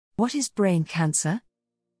What is brain cancer?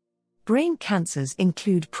 Brain cancers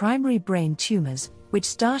include primary brain tumors, which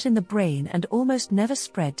start in the brain and almost never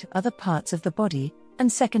spread to other parts of the body,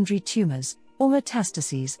 and secondary tumors, or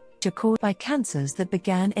metastases, which are caused by cancers that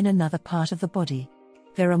began in another part of the body.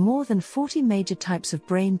 There are more than 40 major types of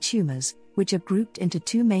brain tumors, which are grouped into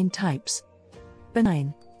two main types: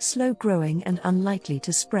 benign, slow-growing and unlikely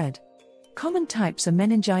to spread. Common types are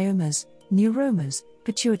meningiomas, neuromas,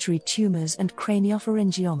 pituitary tumors and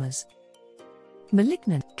craniopharyngiomas.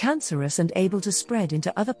 Malignant, cancerous and able to spread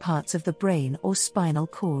into other parts of the brain or spinal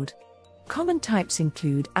cord. Common types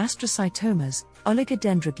include astrocytomas,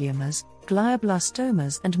 oligodendrogliomas,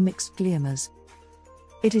 glioblastomas and mixed gliomas.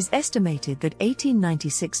 It is estimated that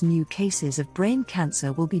 1896 new cases of brain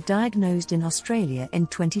cancer will be diagnosed in Australia in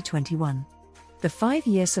 2021. The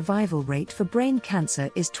 5-year survival rate for brain cancer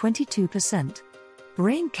is 22%.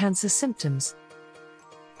 Brain cancer symptoms.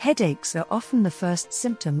 Headaches are often the first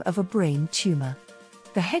symptom of a brain tumor.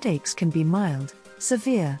 The headaches can be mild,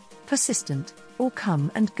 severe, persistent, or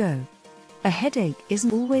come and go. A headache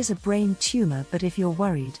isn't always a brain tumor, but if you're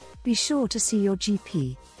worried, be sure to see your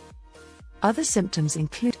GP. Other symptoms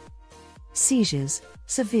include seizures,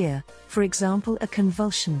 severe, for example a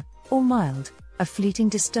convulsion, or mild, a fleeting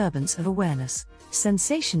disturbance of awareness,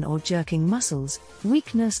 sensation or jerking muscles,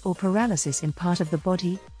 weakness or paralysis in part of the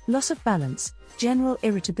body, loss of balance, general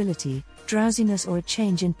irritability, drowsiness or a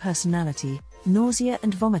change in personality, nausea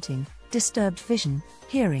and vomiting, disturbed vision,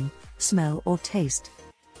 hearing, smell or taste.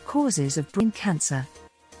 Causes of brain cancer.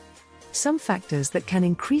 Some factors that can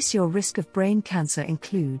increase your risk of brain cancer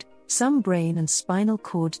include: some brain and spinal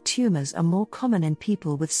cord tumors are more common in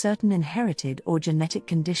people with certain inherited or genetic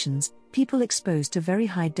conditions, people exposed to very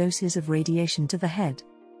high doses of radiation to the head.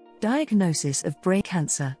 Diagnosis of brain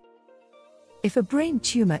cancer. If a brain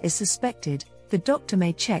tumor is suspected, the doctor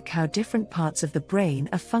may check how different parts of the brain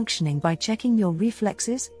are functioning by checking your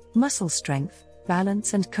reflexes, muscle strength,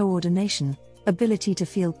 balance and coordination, ability to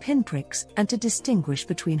feel pinpricks and to distinguish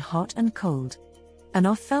between hot and cold. An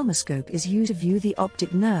ophthalmoscope is used to view the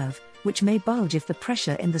optic nerve, which may bulge if the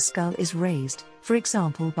pressure in the skull is raised, for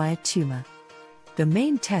example by a tumor. The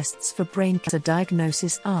main tests for brain cancer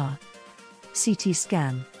diagnosis are: CT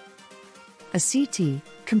scan. A CT,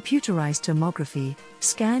 computerized tomography,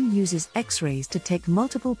 scan uses X-rays to take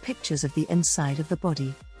multiple pictures of the inside of the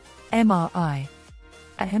body. MRI.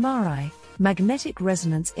 A MRI, magnetic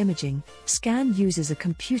resonance imaging, scan uses a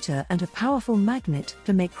computer and a powerful magnet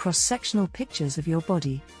to make cross-sectional pictures of your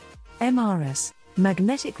body. MRS,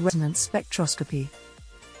 magnetic resonance spectroscopy.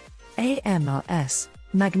 AMRS,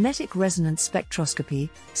 magnetic resonance spectroscopy,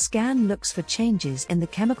 scan looks for changes in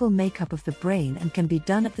the chemical makeup of the brain and can be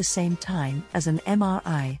done at the same time as an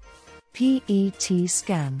MRI. PET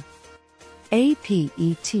scan.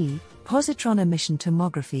 APET, positron emission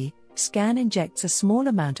tomography, scan injects a small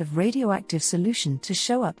amount of radioactive solution to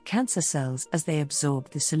show up cancer cells as they absorb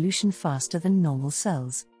the solution faster than normal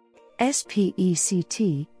cells.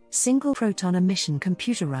 SPECT, single proton emission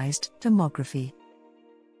computerized tomography.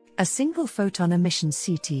 A single photon emission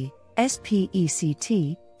CT,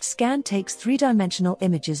 SPECT, scan takes three-dimensional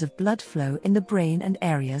images of blood flow in the brain, and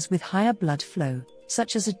areas with higher blood flow,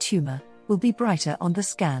 such as a tumor, will be brighter on the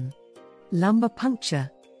scan. Lumbar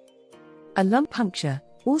puncture. A lumbar puncture,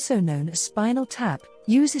 also known as spinal tap,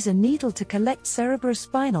 uses a needle to collect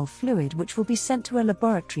cerebrospinal fluid which will be sent to a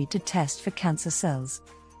laboratory to test for cancer cells.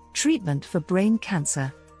 Treatment for brain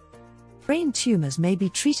cancer. Brain tumors may be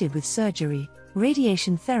treated with surgery,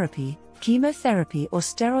 radiation therapy, chemotherapy or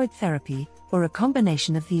steroid therapy, or a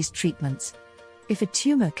combination of these treatments. If a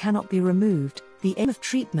tumor cannot be removed, the aim of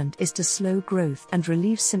treatment is to slow growth and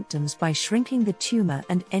relieve symptoms by shrinking the tumor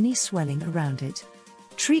and any swelling around it.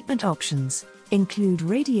 Treatment options include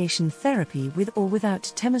radiation therapy with or without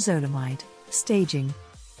temozolomide. Staging.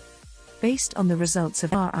 Based on the results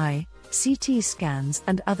of MRI, CT scans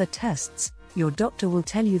and other tests, your doctor will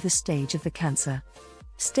tell you the stage of the cancer.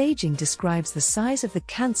 Staging describes the size of the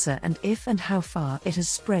cancer and if and how far it has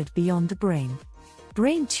spread beyond the brain.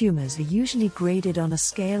 Brain tumors are usually graded on a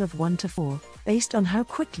scale of 1 to 4, based on how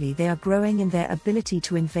quickly they are growing and their ability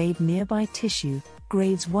to invade nearby tissue.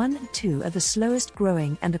 Grades 1 and 2 are the slowest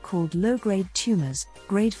growing and are called low-grade tumors.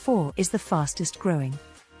 Grade 4 is the fastest growing.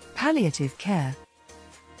 Palliative care.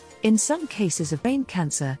 In some cases of brain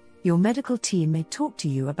cancer, your medical team may talk to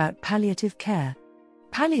you about palliative care.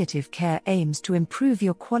 Palliative care aims to improve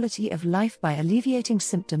your quality of life by alleviating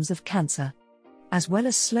symptoms of cancer. As well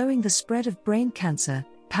as slowing the spread of brain cancer,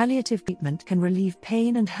 palliative treatment can relieve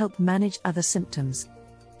pain and help manage other symptoms.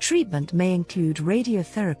 Treatment may include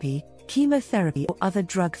radiotherapy, chemotherapy or other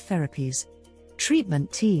drug therapies.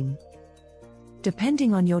 Treatment team.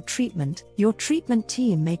 Depending on your treatment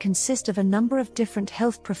team may consist of a number of different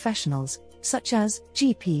health professionals, such as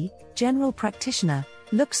GP, general practitioner,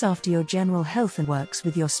 looks after your general health and works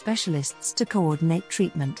with your specialists to coordinate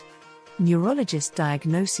treatment. Neurologist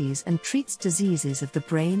diagnoses and treats diseases of the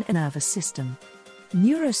brain and nervous system.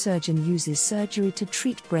 Neurosurgeon uses surgery to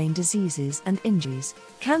treat brain diseases and injuries.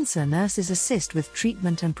 Cancer nurses assist with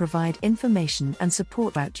treatment and provide information and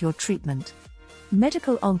support about your treatment.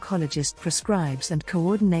 Medical oncologist prescribes and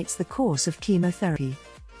coordinates the course of chemotherapy.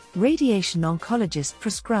 Radiation oncologist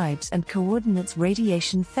prescribes and coordinates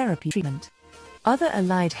radiation therapy treatment. Other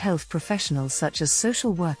allied health professionals such as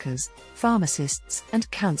social workers, pharmacists, and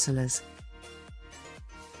counselors